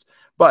 cents.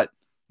 But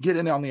get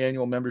in on the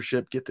annual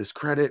membership, get this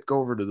credit, go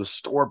over to the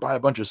store, buy a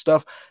bunch of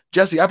stuff.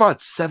 Jesse, I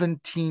bought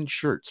 17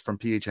 shirts from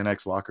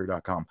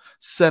phnxlocker.com.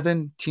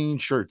 17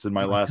 shirts in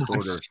my last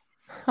order.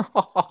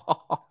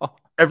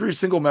 Every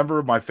single member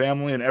of my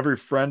family and every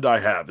friend I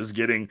have is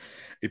getting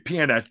a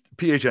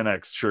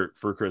PHNX shirt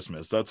for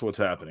Christmas. That's what's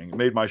happening. It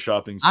made my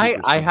shopping super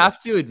I have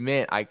to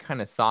admit, I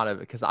kind of thought of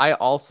it because I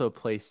also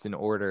placed an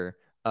order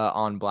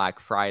on Black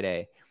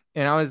Friday.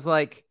 And I was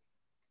like,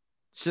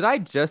 should I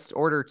just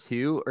order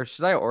 2 or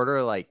should I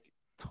order like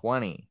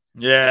 20?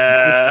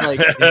 Yeah. And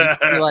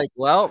just be like,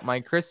 well, my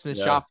Christmas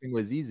Yeah. shopping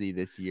was easy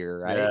this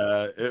year, right?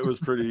 Yeah, it was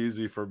pretty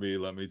easy for me,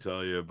 let me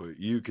tell you. But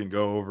you can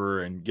go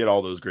over and get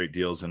all those great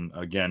deals. And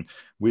again,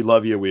 we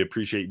love you. We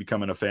appreciate you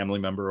becoming a family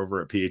member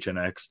over at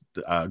PHNX.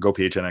 Go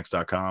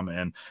phnx.com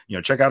and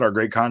check out our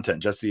great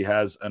content. Jesse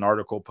has an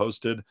article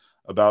posted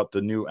about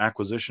the new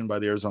acquisition by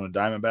the Arizona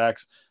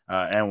Diamondbacks,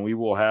 and we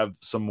will have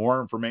some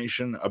more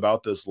information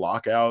about this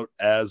lockout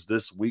as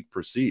this week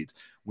proceeds.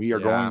 We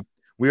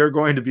are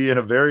going to be in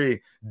a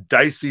very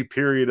dicey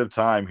period of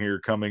time here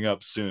coming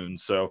up soon.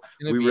 So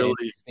we really an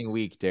interesting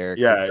week, Derek.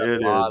 Yeah,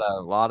 it is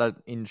a lot of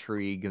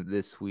intrigue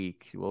this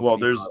week. We'll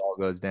see how it all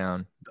goes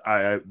down.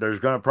 There's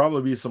going to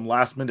probably be some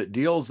last minute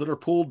deals that are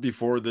pulled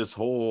before this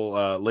whole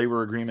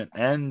labor agreement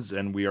ends,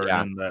 and we are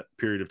in that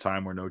period of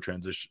time where no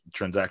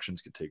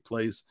transactions could take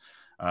place,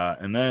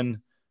 and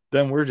then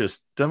we're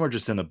just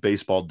in a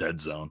baseball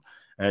dead zone.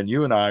 And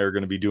you and I are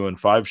going to be doing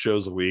 5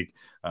 shows a week,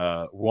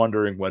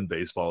 wondering when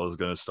baseball is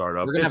going to start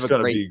up. It's going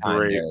to be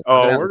great.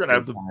 We're going to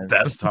have the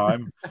best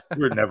time.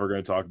 We're never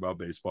going to talk about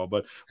baseball,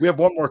 but we have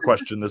one more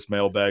question this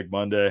Mailbag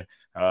Monday.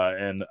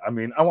 And I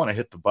mean, I want to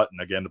hit the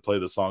button again to play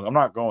the song. I'm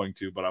not going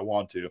to, but I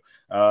want to.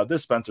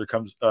 This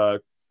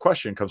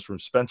question comes from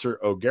Spencer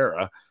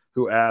O'Gara,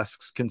 who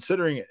asks,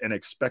 considering an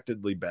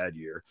expectedly bad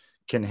year,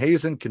 can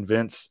Hazen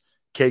convince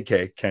Ken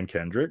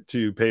Kendrick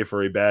to pay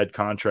for a bad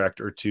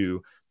contract or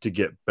two to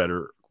get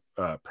better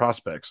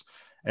prospects?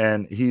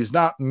 And he's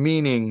not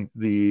meaning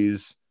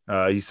these.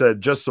 He said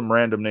just some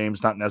random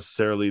names, not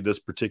necessarily this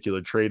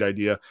particular trade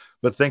idea,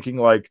 but thinking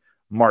like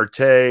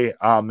Marte,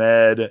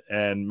 Ahmed,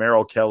 and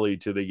Merrill Kelly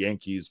to the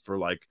Yankees for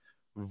like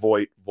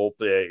Volpe,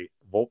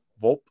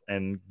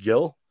 and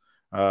Gill,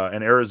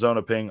 and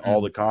Arizona paying all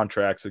the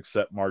contracts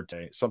except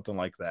Marte, something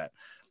like that.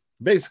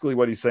 Basically,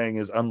 what he's saying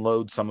is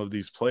unload some of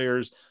these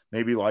players,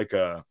 maybe like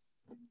a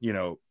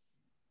David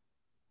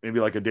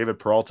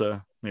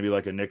Peralta, maybe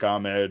like a Nick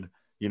Ahmed,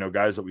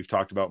 guys that we've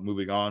talked about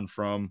moving on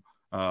from,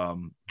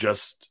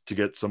 just to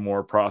get some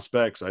more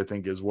prospects, I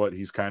think is what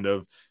he's kind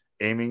of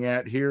aiming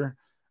at here.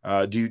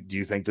 Do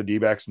you think the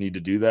D-backs need to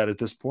do that at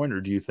this point,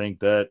 or do you think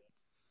that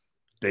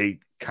they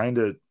kind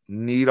of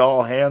need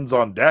all hands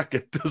on deck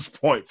at this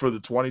point for the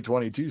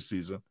 2022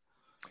 season?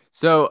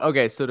 So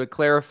to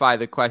clarify,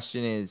 the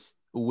question is,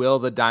 will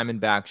the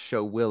Diamondbacks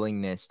show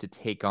willingness to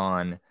take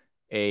on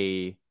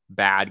a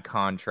bad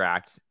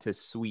contract to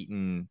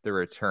sweeten the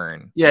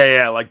return?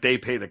 Yeah, like they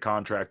pay the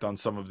contract on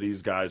some of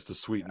these guys to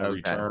sweeten the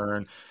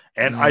return.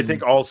 And I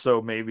think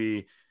also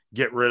maybe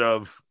get rid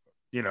of,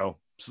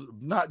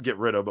 not get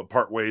rid of, but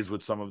part ways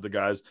with some of the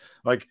guys.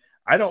 Like,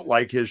 I don't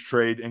like his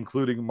trade,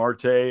 including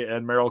Marte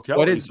and Merrill Kelly.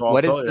 What is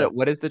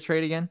the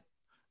trade again?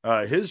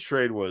 His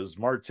trade was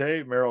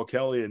Marte, Merrill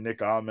Kelly, and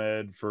Nick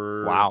Ahmed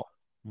for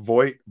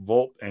Voit,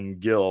 Volpe, and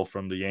Gill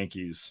from the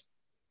Yankees.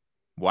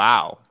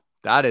 Wow.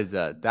 That is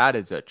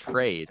a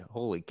trade.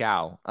 Holy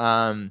cow.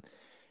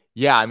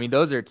 Yeah, I mean,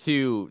 those are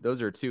two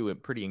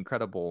pretty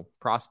incredible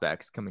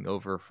prospects coming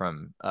over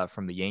from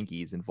the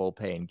Yankees, and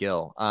Volpe and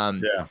Gill.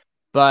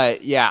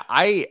 But yeah,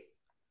 I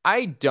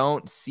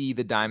don't see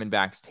the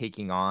Diamondbacks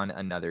taking on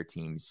another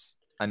team's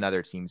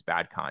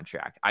bad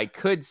contract. I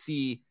could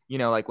see,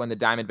 like when the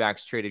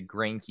Diamondbacks traded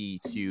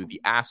Greinke to the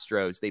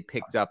Astros, they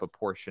picked up a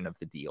portion of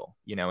the deal,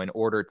 in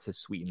order to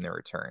sweeten their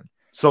return.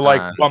 So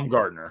like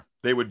Bumgarner,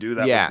 they would do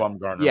that with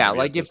Bumgarner. Yeah,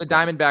 like if the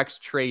Diamondbacks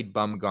trade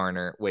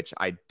Bumgarner, which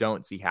I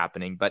don't see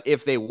happening, but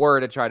if they were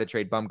to try to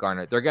trade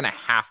Bumgarner, they're going to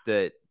have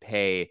to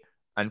pay.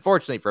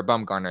 Unfortunately for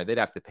Bumgarner, they'd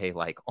have to pay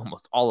like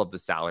almost all of the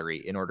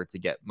salary in order to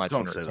get much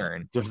in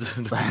return.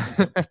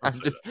 I'm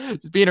just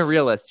being a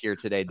realist here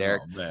today,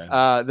 Derek.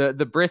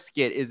 The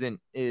brisket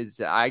is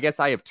I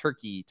guess I have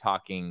turkey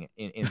talking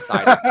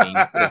inside of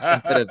things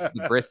instead of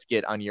the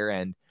brisket on your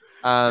end.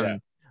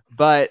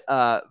 But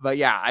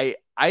yeah,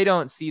 I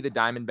don't see the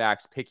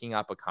Diamondbacks picking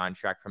up a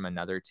contract from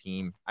another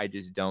team. I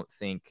just don't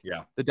think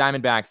the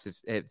Diamondbacks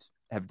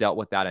have dealt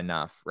with that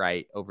enough,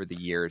 right, over the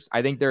years.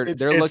 I think they're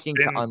looking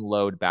to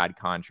unload bad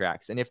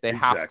contracts, and if they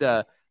have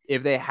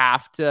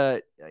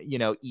to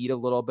eat a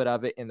little bit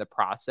of it in the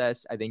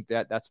process, I think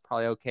that's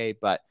probably okay.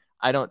 But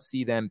I don't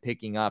see them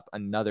picking up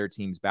another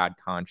team's bad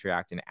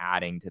contract and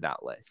adding to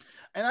that list.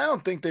 And I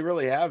don't think they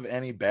really have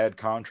any bad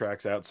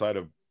contracts outside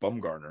of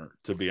Bumgarner,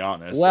 to be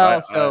honest.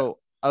 Well,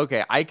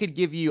 I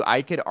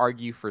could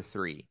argue for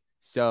 3.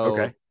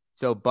 So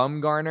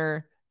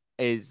Bumgarner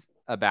is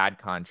a bad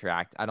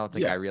contract. I don't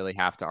think I really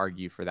have to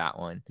argue for that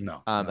one.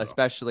 No,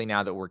 especially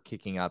now that we're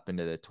kicking up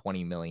into the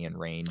 20 million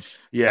range.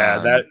 Yeah,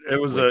 that it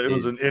was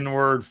an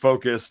inward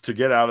focus to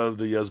get out of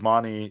the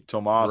Yasmani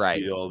Tomas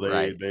deal.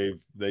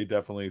 They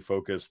definitely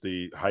focused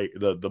the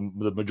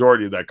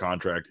majority of that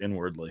contract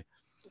inwardly.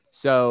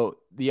 So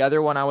the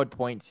other one I would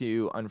point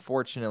to,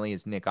 unfortunately,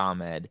 is Nick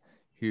Ahmed,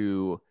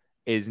 who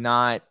is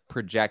not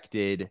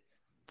projected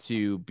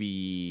to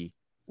be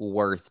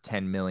worth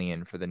 $10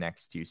 million for the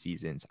next 2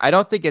 seasons. I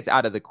don't think it's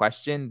out of the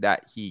question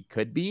that he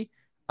could be,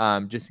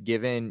 just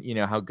given,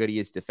 how good he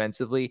is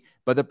defensively.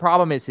 But the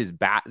problem is his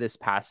bat this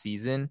past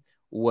season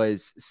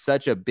was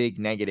such a big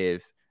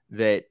negative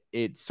that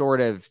it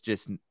sort of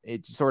just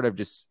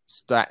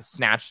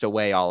snatched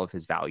away all of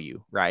his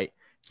value. Right.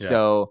 Yeah.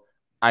 So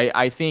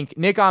I think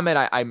Nick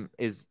Ahmed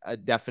is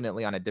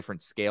definitely on a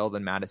different scale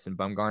than Madison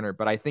Bumgarner,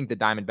 but I think the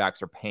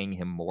Diamondbacks are paying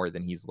him more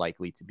than he's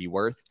likely to be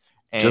worth.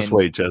 And just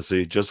wait,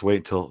 Jesse. Just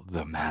wait till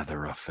the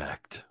Mather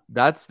effect.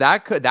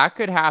 That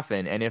could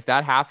happen, and if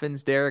that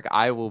happens, Derek,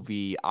 I will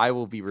be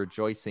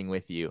rejoicing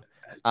with you.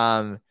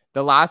 The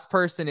last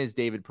person is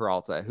David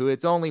Peralta, who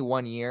it's only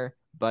 1 year,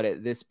 but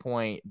at this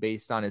point,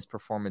 based on his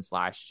performance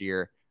last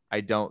year,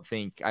 I don't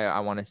think I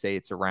want to say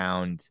it's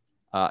around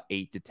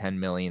 8 to 10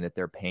 million that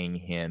they're paying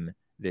him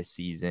this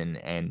season,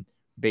 and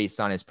based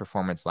on his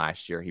performance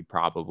last year, he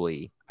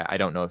probably, I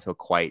don't know if he'll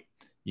quite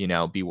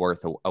be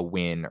worth a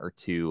win or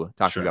two,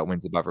 talking about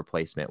wins above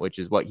replacement, which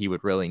is what he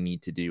would really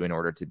need to do in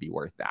order to be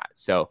worth that.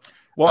 So,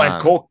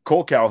 and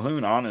Cole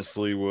Calhoun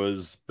honestly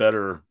was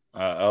better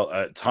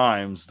at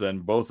times than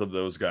both of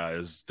those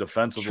guys,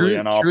 defensively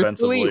and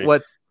offensively.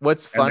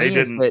 What's funny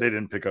is they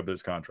didn't pick up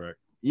his contract.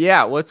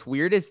 Yeah. What's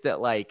weird is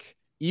that, like,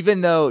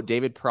 even though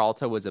David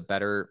Peralta was a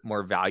better,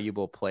 more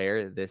valuable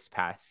player this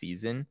past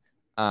season,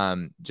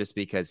 just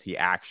because he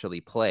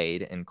actually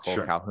played and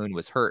Cole Calhoun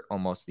was hurt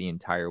almost the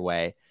entire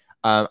way.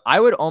 I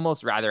would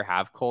almost rather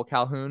have Cole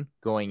Calhoun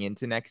going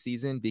into next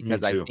season,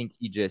 because I think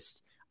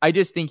I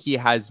just think he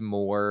has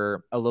a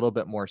little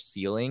bit more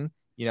ceiling.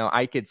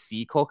 I could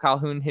see Cole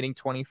Calhoun hitting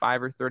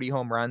 25 or 30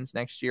 home runs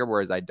next year,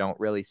 whereas I don't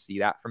really see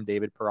that from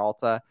David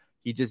Peralta.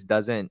 He just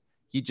doesn't.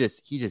 He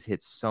just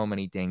hits so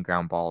many dang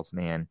ground balls,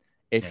 man.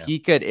 If he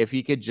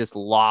could just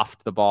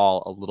loft the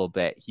ball a little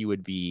bit, he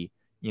would be.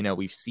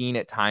 We've seen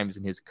at times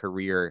in his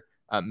career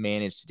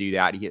manage to do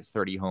that. He hit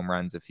 30 home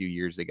runs a few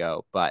years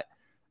ago, but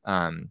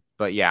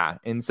yeah,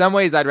 in some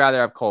ways I'd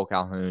rather have Cole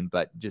Calhoun,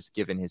 but just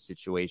given his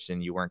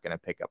situation, you weren't going to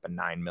pick up a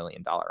 $9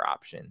 million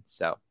option.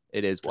 So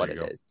it is what it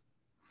is.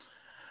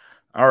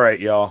 All right,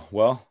 y'all.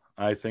 Well,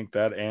 I think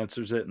that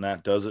answers it, and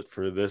that does it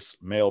for this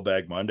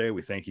Mailbag Monday.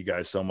 We thank you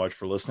guys so much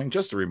for listening.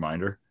 Just a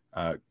reminder,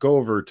 go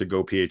over to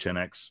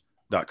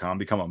gophnx.com,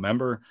 become a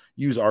member,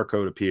 use our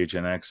code of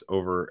PHNX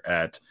over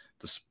at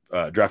the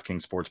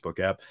DraftKings Sportsbook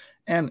app.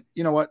 And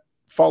you know what?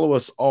 Follow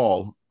us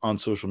all on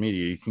social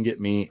media. You can get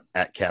me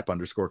at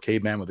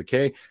 @cap_caveman with a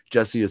K.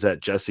 Jesse is at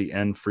Jesse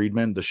N.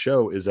 Friedman. The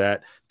show is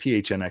at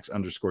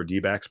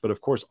PHNX_DBacks. But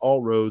of course,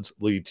 all roads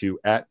lead to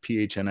at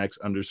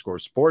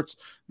PHNX_sports.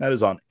 That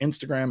is on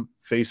Instagram,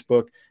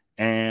 Facebook,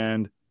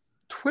 and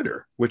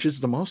Twitter, which is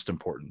the most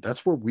important.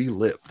 That's where we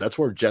live. That's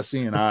where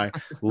Jesse and I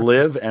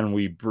live, and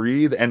we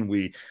breathe, and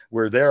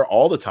we're there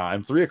all the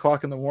time.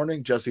 3:00 in the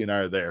morning, Jesse and I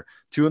are there.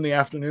 2 in the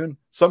afternoon,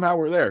 somehow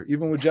we're there,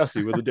 even with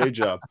Jesse with a day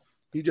job.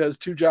 He does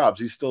 2 jobs.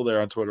 He's still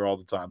there on Twitter all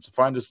the time. So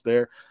find us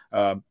there.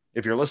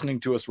 If you're listening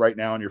to us right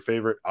now on your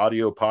favorite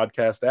audio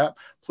podcast app,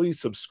 please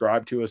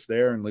subscribe to us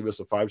there and leave us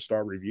a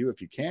 5-star review.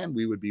 If you can,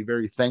 we would be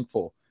very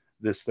thankful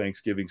this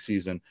Thanksgiving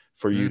season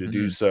for you to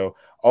do so.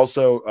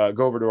 Also,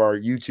 go over to our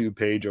YouTube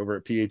page over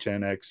at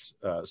PHNX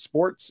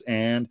Sports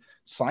and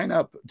sign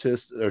up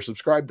or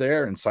subscribe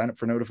there and sign up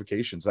for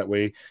notifications. That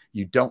way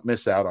you don't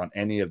miss out on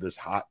any of this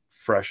hot,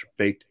 fresh,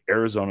 baked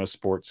Arizona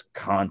sports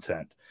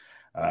content.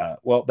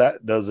 Well,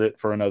 that does it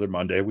for another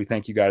Monday. We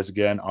thank you guys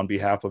again on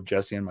behalf of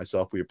Jesse and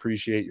myself. We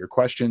appreciate your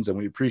questions and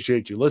we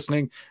appreciate you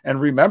listening.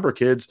 And remember,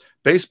 kids,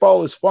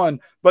 baseball is fun,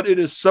 but it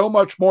is so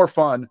much more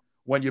fun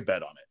when you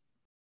bet on it.